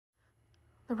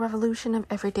The Revolution of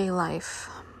Everyday Life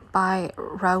by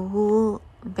Raoul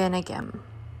Vaneigem.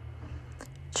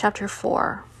 Chapter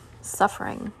 4.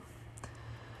 Suffering.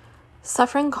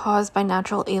 Suffering caused by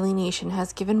natural alienation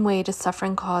has given way to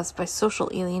suffering caused by social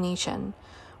alienation,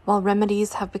 while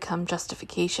remedies have become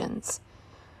justifications.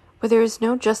 Where there is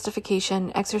no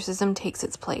justification, exorcism takes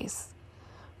its place.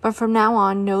 But from now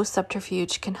on, no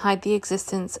subterfuge can hide the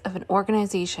existence of an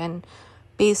organization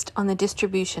based on the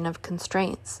distribution of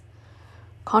constraints.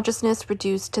 Consciousness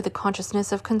reduced to the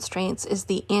consciousness of constraints is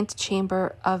the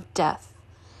antechamber of death.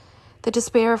 The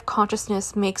despair of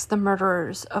consciousness makes the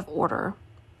murderers of order.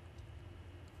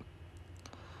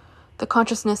 The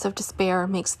consciousness of despair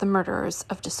makes the murderers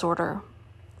of disorder.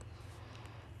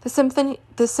 The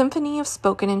symphony of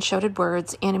spoken and shouted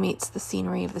words animates the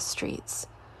scenery of the streets.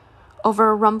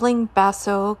 Over a rumbling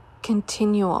basso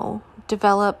continuo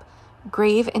develop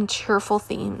grave and cheerful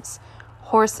themes,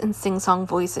 hoarse and sing-song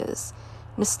voices,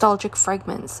 nostalgic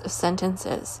fragments of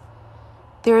sentences.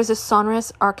 There is a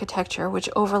sonorous architecture which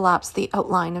overlaps the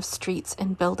outline of streets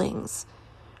and buildings,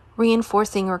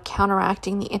 reinforcing or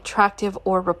counteracting the attractive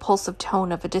or repulsive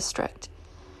tone of a district.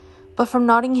 But from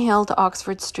Notting Hill to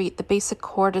Oxford Street, the basic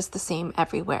chord is the same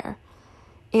everywhere.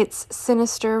 Its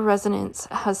sinister resonance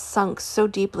has sunk so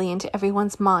deeply into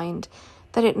everyone's mind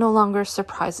that it no longer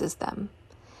surprises them.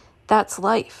 That's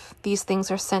life. These things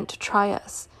are sent to try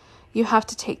us. You have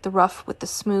to take the rough with the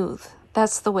smooth.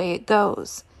 That's the way it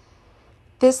goes.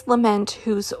 This lament,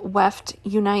 whose weft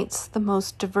unites the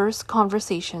most diverse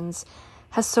conversations,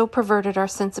 has so perverted our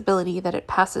sensibility that it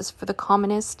passes for the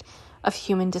commonest of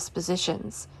human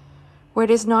dispositions. Where it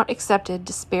is not accepted,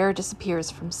 despair disappears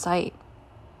from sight.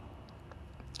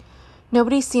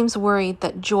 Nobody seems worried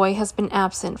that joy has been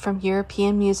absent from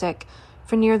European music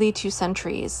for nearly 2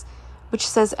 centuries, which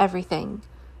says everything.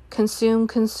 Consume,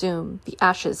 consume, the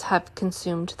ashes have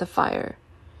consumed the fire.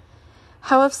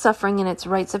 How have suffering and its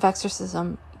rites of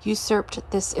exorcism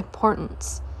usurped this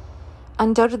importance?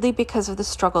 Undoubtedly because of the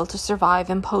struggle to survive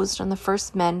imposed on the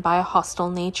first men by a hostile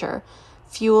nature,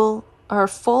 full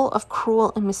of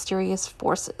cruel and mysterious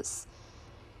forces.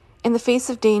 In the face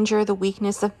of danger, the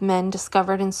weakness of men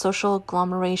discovered in social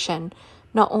agglomeration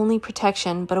not only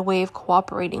protection but a way of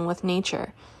cooperating with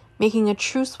nature, making a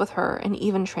truce with her and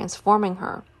even transforming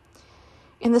her.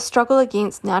 In the struggle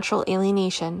against natural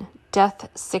alienation, death,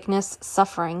 sickness,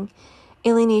 suffering,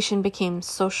 alienation became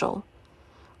social.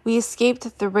 We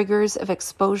escaped the rigors of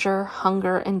exposure,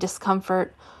 hunger, and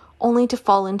discomfort, only to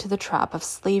fall into the trap of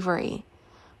slavery.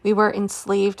 We were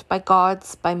enslaved by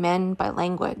gods, by men, by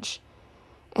language.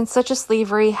 And such a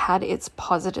slavery had its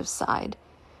positive side.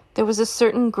 There was a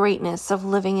certain greatness of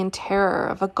living in terror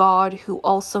of a God who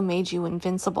also made you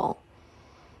invincible.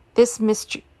 This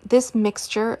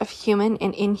mixture of human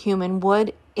and inhuman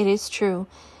would, it is true,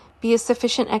 be a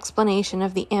sufficient explanation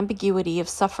of the ambiguity of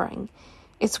suffering,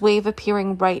 its way of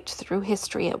appearing right through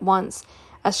history at once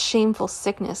as shameful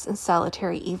sickness and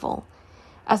salutary evil,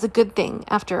 as a good thing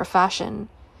after a fashion.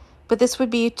 But this would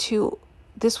be to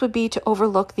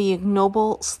overlook the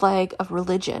ignoble slag of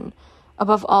religion,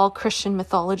 above all Christian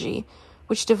mythology,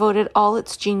 which devoted all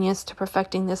its genius to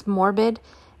perfecting this morbid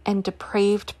and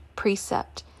depraved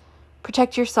precept.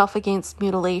 Protect yourself against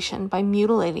mutilation by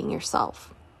mutilating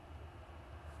yourself.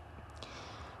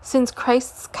 Since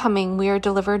Christ's coming, we are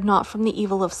delivered not from the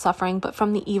evil of suffering, but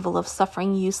from the evil of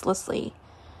suffering uselessly,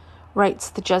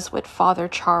 writes the Jesuit Father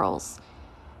Charles.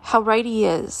 How right he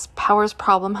is. Power's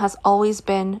problem has always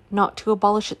been not to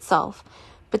abolish itself,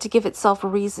 but to give itself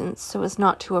reasons so as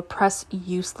not to oppress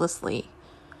uselessly.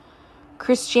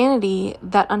 Christianity,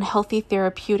 that unhealthy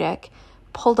therapeutic,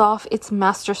 pulled off its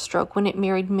masterstroke when it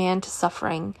married man to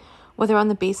suffering, whether on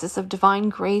the basis of divine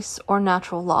grace or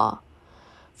natural law.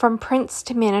 From prince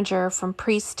to manager, from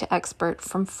priest to expert,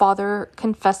 from father,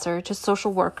 confessor to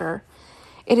social worker,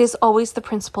 it is always the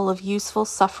principle of useful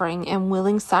suffering and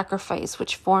willing sacrifice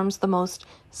which forms the most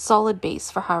solid base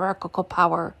for hierarchical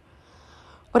power.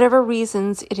 Whatever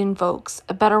reasons it invokes,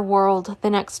 a better world, the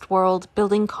next world,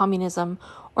 building communism,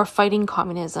 or fighting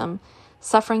communism,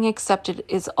 suffering accepted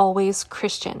is always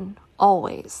Christian,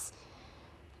 always.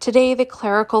 Today the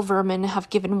clerical vermin have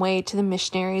given way to the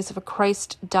missionaries of a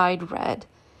Christ dyed red.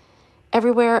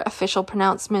 Everywhere official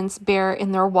pronouncements bear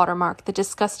in their watermark the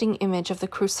disgusting image of the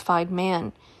crucified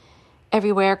man.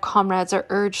 Everywhere comrades are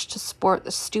urged to sport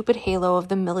the stupid halo of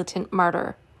the militant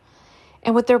martyr.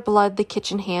 And with their blood the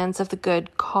kitchen hands of the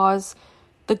good cause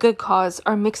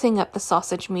are mixing up the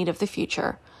sausage meat of the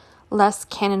future. Less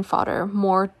cannon fodder,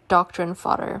 more doctrine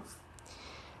fodder.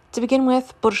 To begin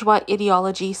with, bourgeois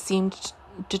ideology seemed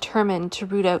determined to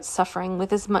root out suffering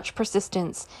with as much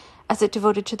persistence as it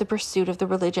devoted to the pursuit of the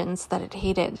religions that it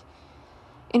hated.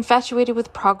 Infatuated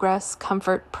with progress,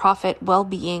 comfort, profit,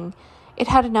 well-being, it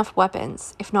had enough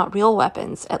weapons, if not real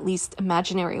weapons, at least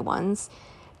imaginary ones,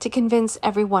 to convince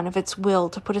everyone of its will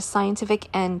to put a scientific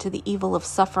end to the evil of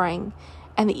suffering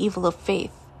and the evil of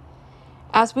faith.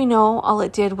 As we know, all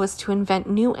it did was to invent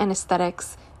new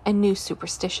anesthetics and new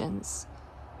superstitions.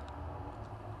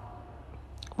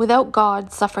 Without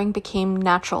God, suffering became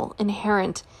natural,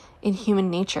 inherent in human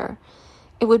nature.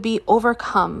 It would be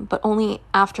overcome, but only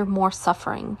after more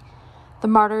suffering. The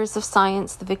martyrs of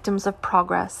science, the victims of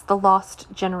progress, the lost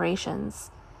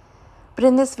generations. But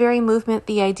in this very movement,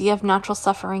 the idea of natural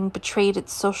suffering betrayed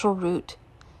its social root.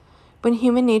 When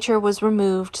human nature was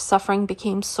removed, suffering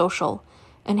became social,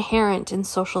 inherent in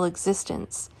social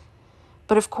existence.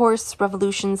 But of course,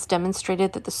 revolutions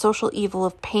demonstrated that the social evil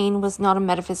of pain was not a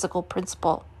metaphysical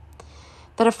principle,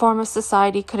 that a form of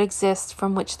society could exist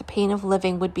from which the pain of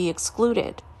living would be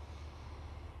excluded.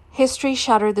 History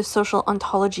shattered the social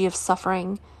ontology of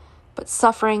suffering, but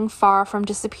suffering, far from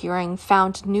disappearing,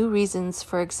 found new reasons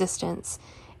for existence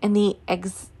in the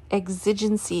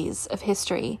exigencies of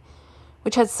history,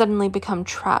 which had suddenly become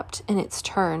trapped in its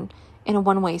turn in a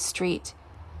one-way street.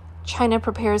 China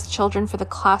prepares children for the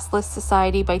classless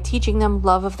society by teaching them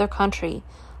love of their country,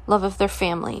 love of their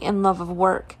family, and love of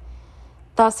work.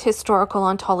 Thus, historical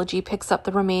ontology picks up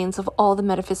the remains of all the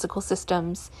metaphysical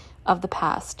systems of the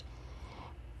past.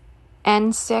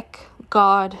 Sick,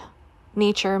 God,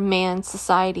 nature, man,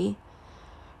 society.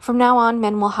 From now on,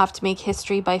 men will have to make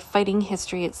history by fighting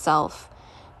history itself,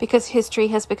 because history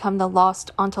has become the lost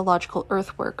ontological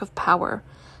earthwork of power,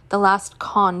 the last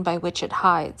con by which it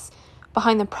hides,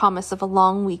 behind the promise of a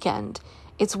long weekend,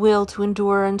 its will to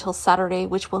endure until Saturday,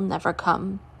 which will never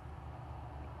come.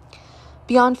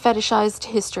 Beyond fetishized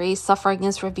history, suffering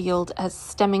is revealed as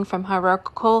stemming from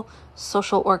hierarchical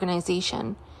social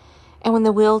organization. And when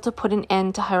the will to put an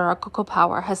end to hierarchical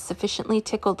power has sufficiently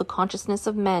tickled the consciousness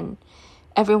of men,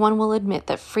 everyone will admit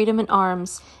that freedom in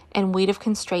arms and weight of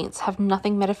constraints have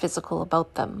nothing metaphysical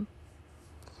about them.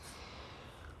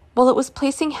 While it was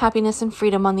placing happiness and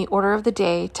freedom on the order of the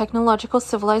day, technological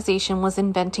civilization was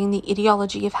inventing the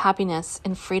ideology of happiness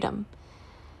and freedom.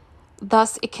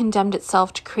 Thus, it condemned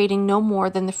itself to creating no more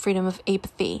than the freedom of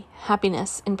apathy,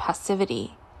 happiness, and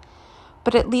passivity.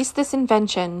 But at least this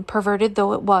invention, perverted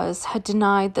though it was, had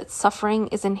denied that suffering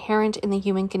is inherent in the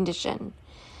human condition,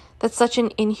 that such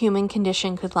an inhuman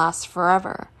condition could last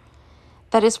forever.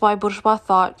 That is why bourgeois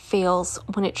thought fails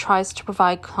when it tries to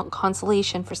provide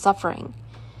consolation for suffering.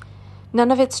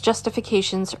 None of its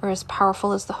justifications are as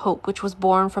powerful as the hope which was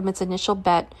born from its initial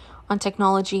bet on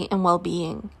technology and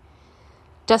well-being.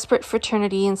 Desperate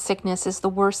fraternity in sickness is the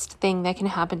worst thing that can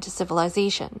happen to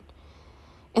civilization.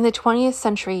 In the 20th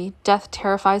century, death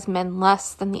terrifies men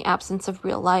less than the absence of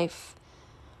real life.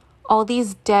 All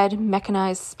these dead,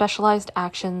 mechanized, specialized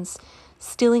actions,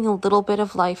 stealing a little bit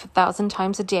of life 1,000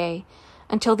 times a day,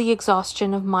 until the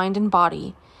exhaustion of mind and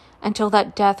body, until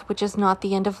that death which is not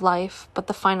the end of life, but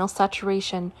the final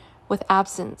saturation with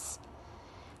absence.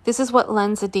 This is what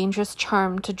lends a dangerous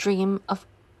charm to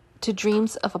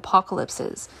dreams of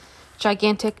apocalypses,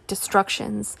 gigantic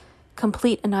destructions,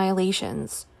 complete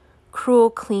annihilations, cruel,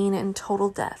 clean, and total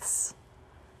deaths.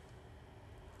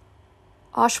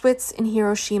 Auschwitz and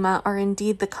Hiroshima are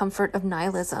indeed the comfort of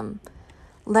nihilism.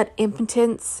 Let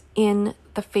impotence in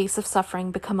the face of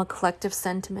suffering become a collective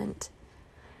sentiment,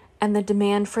 and the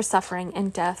demand for suffering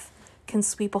and death can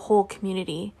sweep a whole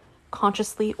community,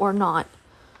 consciously or not.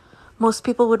 Most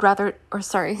people would rather,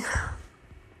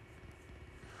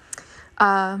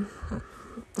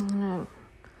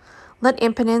 Let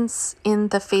impotence in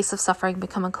the face of suffering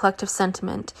become a collective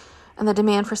sentiment, and the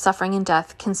demand for suffering and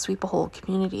death can sweep a whole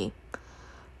community.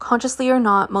 Consciously or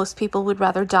not, most people would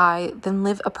rather die than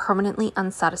live a permanently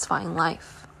unsatisfying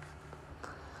life.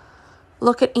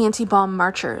 Look at anti-bomb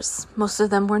marchers. Most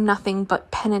of them were nothing but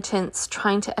penitents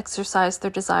trying to exercise their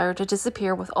desire to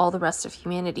disappear with all the rest of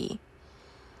humanity.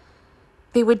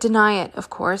 They would deny it, of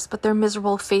course, but their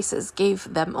miserable faces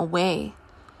gave them away.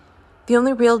 The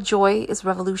only real joy is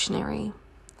revolutionary.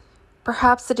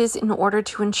 Perhaps it is in order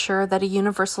to ensure that a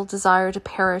universal desire to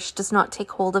perish does not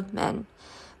take hold of men,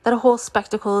 that a whole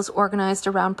spectacle is organized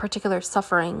around particular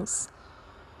sufferings.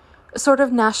 A sort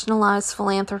of nationalized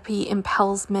philanthropy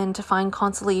impels men to find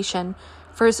consolation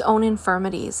for his own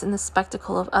infirmities in the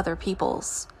spectacle of other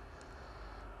people's.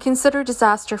 Consider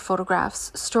disaster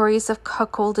photographs, stories of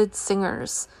cuckolded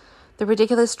singers, the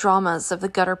ridiculous dramas of the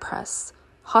gutter press,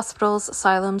 hospitals,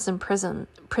 asylums, and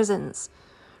prisons,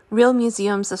 real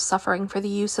museums of suffering for the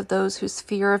use of those whose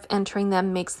fear of entering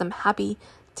them makes them happy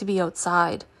to be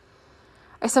outside.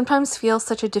 I sometimes feel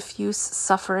such a diffuse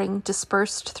suffering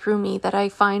dispersed through me that I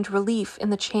find relief in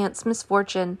the chance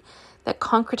misfortune that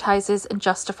concretizes and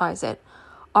justifies it,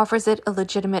 offers it a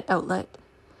legitimate outlet.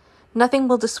 Nothing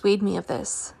will dissuade me of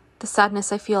this. The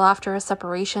sadness I feel after a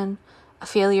separation, a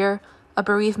failure, a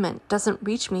bereavement doesn't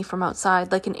reach me from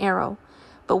outside like an arrow,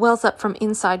 but wells up from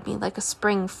inside me like a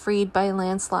spring freed by a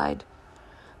landslide.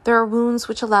 There are wounds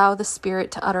which allow the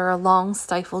spirit to utter a long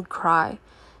stifled cry.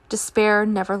 Despair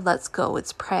never lets go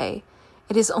its prey.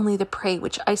 It is only the prey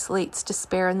which isolates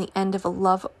despair in the end of a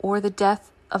love or the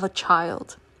death of a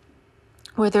child,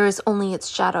 where there is only its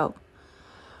shadow.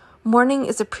 Mourning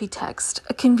is a pretext,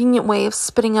 a convenient way of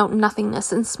spitting out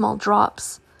nothingness in small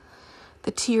drops.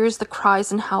 The tears, the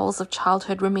cries, and howls of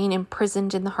childhood remain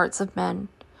imprisoned in the hearts of men.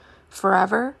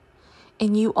 Forever,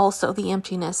 in you also the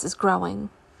emptiness is growing.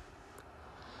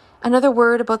 Another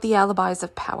word about the alibis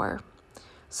of power.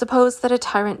 Suppose that a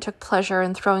tyrant took pleasure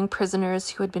in throwing prisoners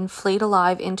who had been flayed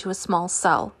alive into a small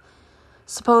cell.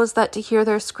 Suppose that to hear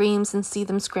their screams and see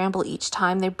them scramble each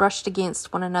time they brushed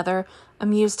against one another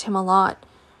amused him a lot,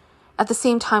 at the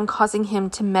same time causing him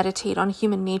to meditate on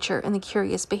human nature and the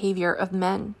curious behavior of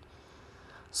men.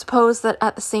 Suppose that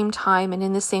at the same time and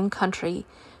in the same country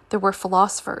there were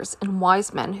philosophers and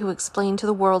wise men who explained to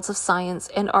the worlds of science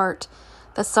and art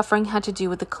that suffering had to do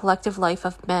with the collective life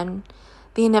of men,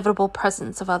 the inevitable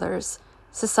presence of others,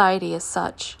 society as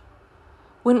such.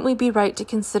 Wouldn't we be right to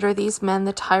consider these men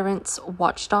the tyrant's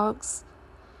watchdogs?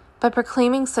 By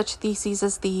proclaiming such theses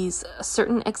as these, a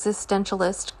certain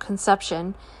existentialist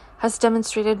conception has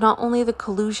demonstrated not only the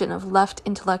collusion of left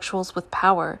intellectuals with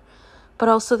power, but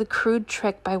also the crude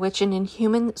trick by which an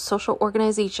inhuman social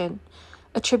organization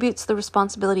attributes the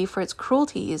responsibility for its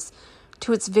cruelties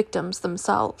to its victims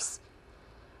themselves.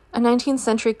 A 19th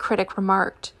century critic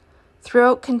remarked,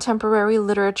 "Throughout contemporary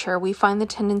literature, we find the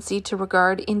tendency to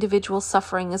regard individual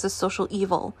suffering as a social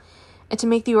evil, and to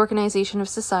make the organization of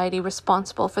society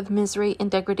responsible for the misery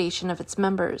and degradation of its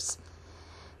members.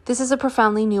 This is a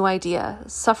profoundly new idea.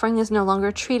 Suffering is no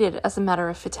longer treated as a matter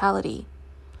of fatality."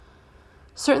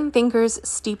 Certain thinkers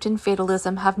steeped in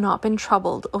fatalism have not been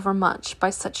troubled overmuch by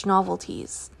such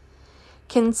novelties.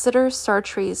 Consider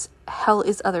Sartre's Hell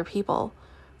is Other People,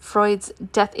 Freud's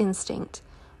death instinct,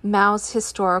 Mao's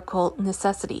historical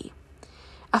necessity.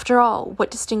 After all, what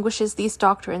distinguishes these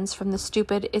doctrines from the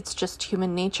stupid "it's just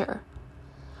human nature"?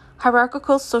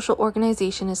 Hierarchical social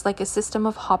organization is like a system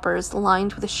of hoppers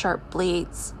lined with sharp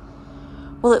blades.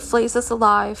 While it flays us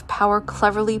alive, power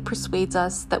cleverly persuades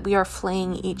us that we are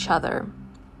flaying each other.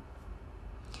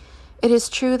 It is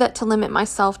true that to limit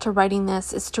myself to writing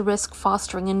this is to risk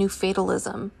fostering a new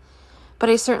fatalism, but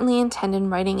I certainly intend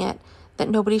in writing it that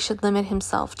nobody should limit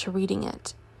himself to reading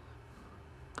it.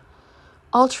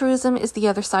 Altruism is the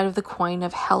other side of the coin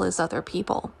of Hell is Other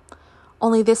People.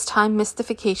 Only this time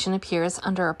mystification appears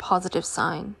under a positive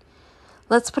sign.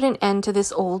 Let's put an end to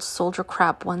this old soldier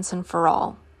crap once and for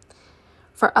all.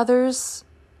 For others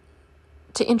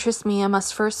to interest me, I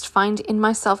must first find in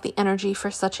myself the energy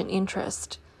for such an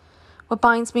interest. What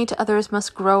binds me to others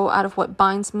must grow out of what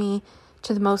binds me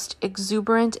to the most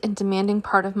exuberant and demanding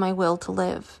part of my will to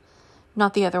live,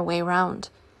 not the other way round.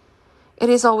 It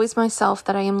is always myself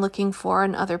that I am looking for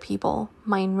in other people,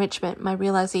 my enrichment, my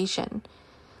realization.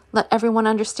 Let everyone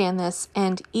understand this,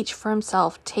 and each for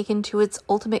himself, taken to its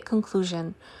ultimate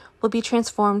conclusion, will be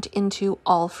transformed into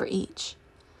all for each.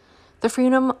 The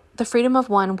freedom of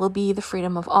one will be the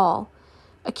freedom of all.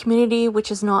 A community which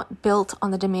is not built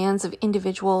on the demands of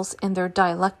individuals and their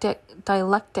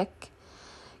dialectic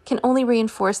can only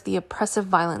reinforce the oppressive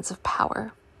violence of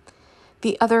power.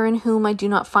 The other in whom I do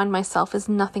not find myself is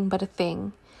nothing but a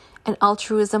thing, and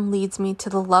altruism leads me to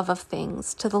the love of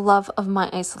things, to the love of my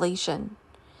isolation.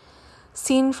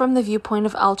 Seen from the viewpoint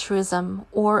of altruism,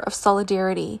 or of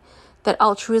solidarity, that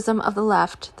altruism of the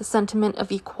left, the sentiment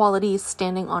of equality is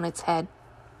standing on its head.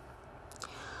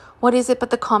 What is it but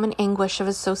the common anguish of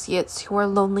associates who are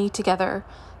lonely together,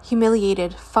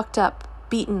 humiliated, fucked up,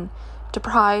 beaten,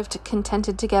 deprived,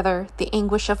 contented together, the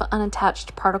anguish of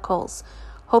unattached particles,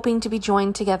 hoping to be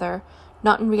joined together,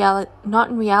 not in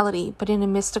reality, but in a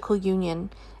mystical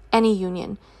union, any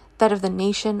union, that of the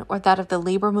nation or that of the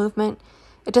labor movement?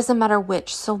 It doesn't matter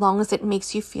which, so long as it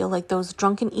makes you feel like those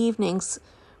drunken evenings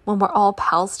when we're all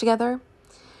pals together.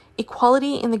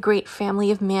 Equality in the great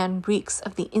family of man reeks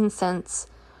of the incense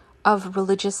of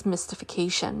religious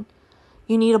mystification.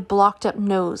 You need a blocked-up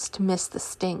nose to miss the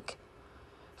stink.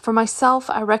 For myself,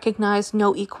 I recognize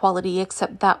no equality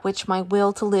except that which my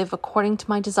will to live according to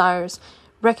my desires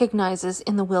recognizes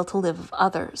in the will to live of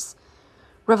others.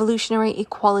 Revolutionary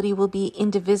equality will be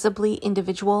indivisibly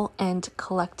individual and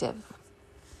collective.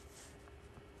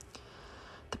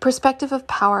 perspective of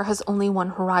power has only one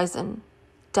horizon,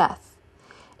 death.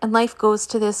 And life goes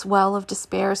to this well of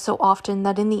despair so often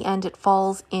that in the end it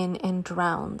falls in and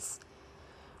drowns.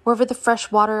 Wherever the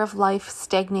fresh water of life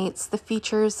stagnates, the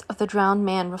features of the drowned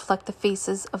man reflect the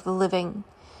faces of the living.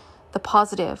 The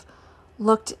positive,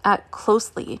 looked at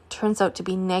closely, turns out to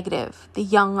be negative. The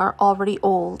young are already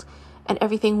old, and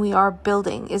everything we are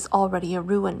building is already a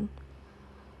ruin.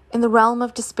 In the realm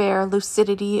of despair,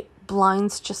 lucidity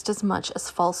blinds just as much as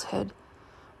falsehood.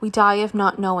 We die of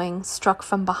not knowing, struck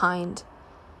from behind.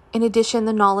 In addition,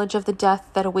 the knowledge of the death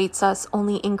that awaits us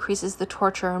only increases the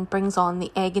torture and brings on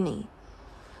the agony.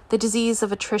 The disease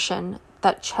of attrition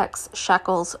that checks,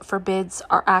 shackles, forbids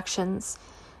our actions,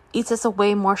 eats us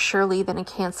away more surely than a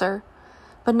cancer,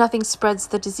 but nothing spreads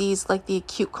the disease like the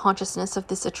acute consciousness of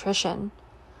this attrition.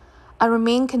 I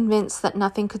remain convinced that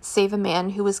nothing could save a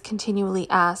man who was continually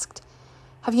asked,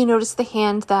 "Have you noticed the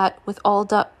hand that, with all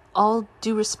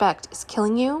due respect, is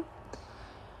killing you?"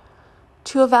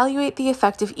 To evaluate the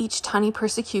effect of each tiny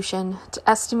persecution, to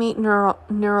estimate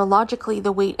neurologically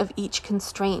the weight of each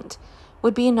constraint,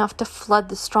 would be enough to flood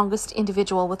the strongest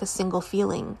individual with a single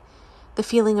feeling, the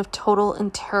feeling of total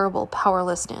and terrible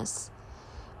powerlessness.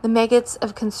 The maggots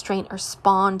of constraint are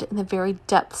spawned in the very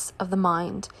depths of the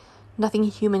mind. Nothing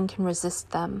human can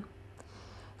resist them.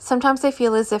 Sometimes I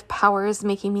feel as if power is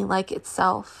making me like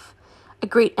itself, a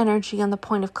great energy on the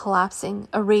point of collapsing,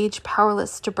 a rage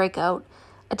powerless to break out,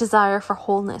 a desire for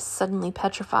wholeness suddenly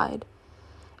petrified.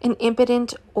 An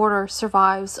impotent order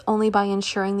survives only by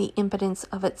ensuring the impotence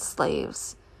of its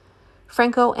slaves.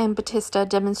 Franco and Batista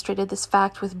demonstrated this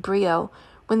fact with brio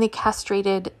when they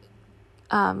captured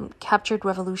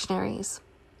revolutionaries.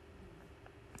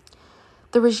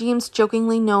 The regimes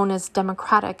jokingly known as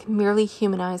democratic merely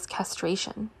humanized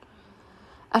castration.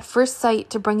 At first sight,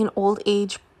 to bring an old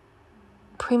age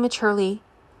prematurely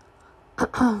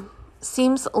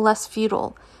seems less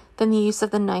futile than the use of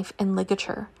the knife and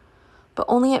ligature. But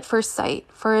only at first sight,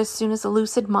 for as soon as a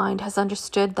lucid mind has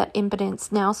understood that impotence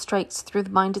now strikes through the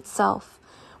mind itself,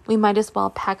 we might as well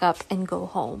pack up and go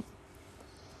home.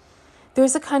 There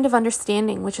is a kind of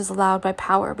understanding which is allowed by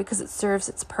power because it serves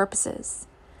its purposes.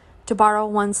 To borrow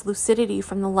one's lucidity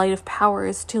from the light of power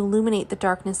is to illuminate the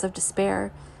darkness of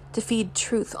despair, to feed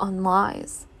truth on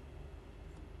lies.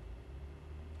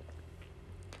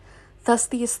 Thus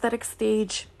the aesthetic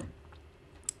stage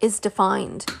is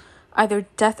defined, either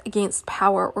death against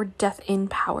power or death in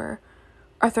power.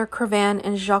 Arthur Crevin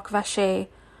and Jacques Vacher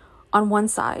on one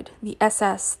side, the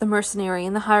SS, the mercenary,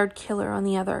 and the hired killer on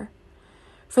the other.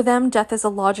 For them, death is a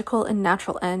logical and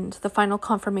natural end, the final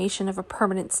confirmation of a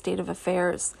permanent state of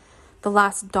affairs, the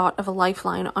last dot of a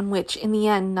lifeline on which, in the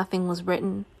end, nothing was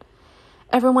written.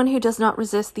 Everyone who does not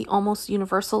resist the almost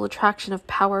universal attraction of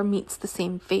power meets the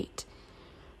same fate.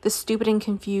 The stupid and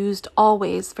confused,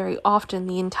 always, very often,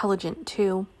 the intelligent,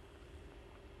 too.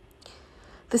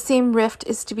 The same rift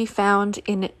is to be found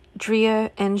in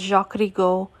Drea and Jacques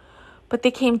Rigaud, but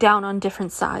they came down on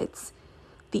different sides.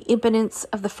 The impotence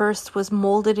of the first was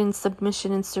molded in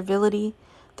submission and servility.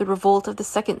 The revolt of the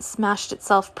second smashed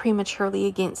itself prematurely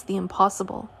against the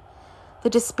impossible. The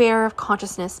despair of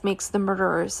consciousness makes the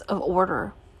murderers of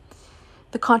order.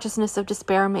 The consciousness of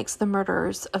despair makes the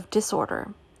murderers of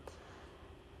disorder.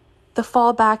 The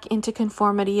fall back into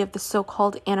conformity of the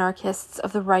so-called anarchists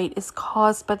of the right is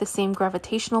caused by the same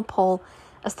gravitational pull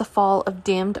as the fall of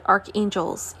damned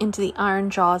archangels into the iron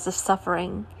jaws of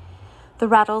suffering. The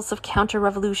rattles of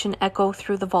counter-revolution echo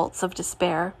through the vaults of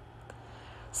despair.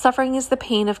 Suffering is the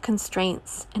pain of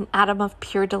constraints. An atom of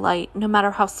pure delight, no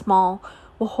matter how small,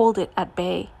 will hold it at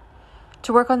bay.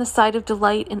 To work on the side of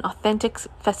delight in authentic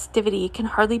festivity can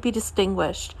hardly be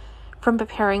distinguished from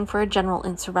preparing for a general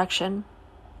insurrection.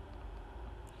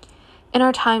 In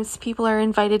our times, people are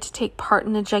invited to take part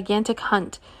in a gigantic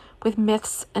hunt with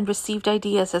myths and received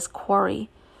ideas as quarry,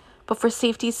 but for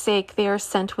safety's sake they are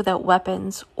sent without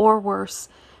weapons, or worse,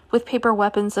 with paper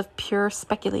weapons of pure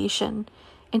speculation,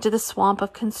 into the swamp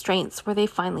of constraints where they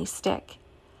finally stick.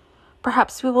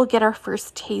 Perhaps we will get our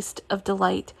first taste of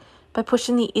delight by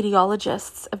pushing the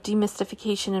ideologists of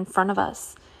demystification in front of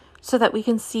us, so that we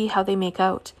can see how they make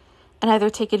out, and either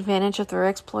take advantage of their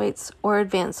exploits or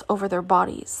advance over their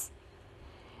bodies.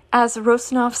 As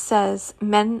Rosinoff says,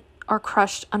 men are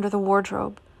crushed under the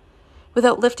wardrobe.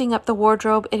 Without lifting up the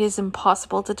wardrobe, it is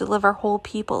impossible to deliver whole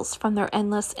peoples from their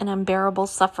endless and unbearable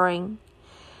suffering.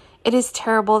 It is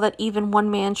terrible that even one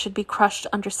man should be crushed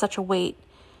under such a weight,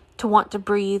 to want to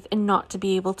breathe and not to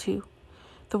be able to.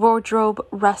 The wardrobe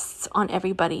rests on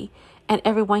everybody, and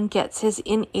everyone gets his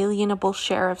inalienable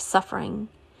share of suffering.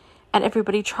 And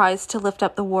everybody tries to lift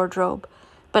up the wardrobe,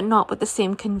 but not with the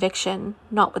same conviction,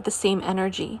 not with the same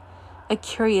energy, a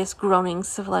curious groaning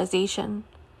civilization.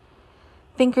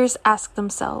 Thinkers ask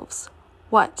themselves,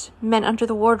 what, men under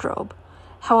the wardrobe?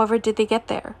 However did they get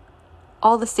there?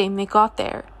 All the same they got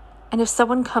there, and if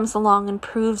someone comes along and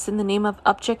proves in the name of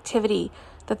objectivity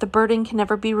that the burden can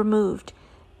never be removed,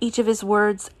 each of his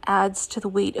words adds to the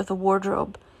weight of the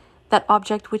wardrobe, that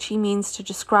object which he means to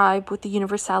describe with the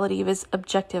universality of his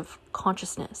objective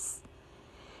consciousness.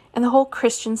 And the whole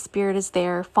Christian spirit is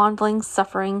there, fondling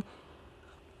suffering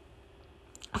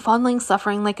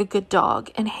like a good dog,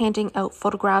 and handing out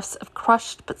photographs of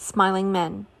crushed but smiling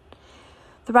men.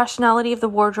 The rationality of the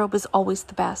wardrobe is always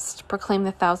the best, proclaim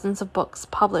the thousands of books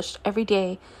published every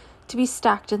day to be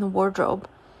stacked in the wardrobe,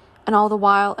 and all the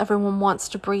while everyone wants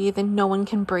to breathe and no one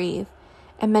can breathe,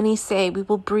 and many say we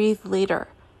will breathe later,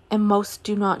 and most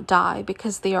do not die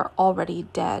because they are already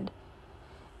dead.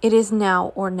 It is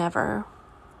now or never.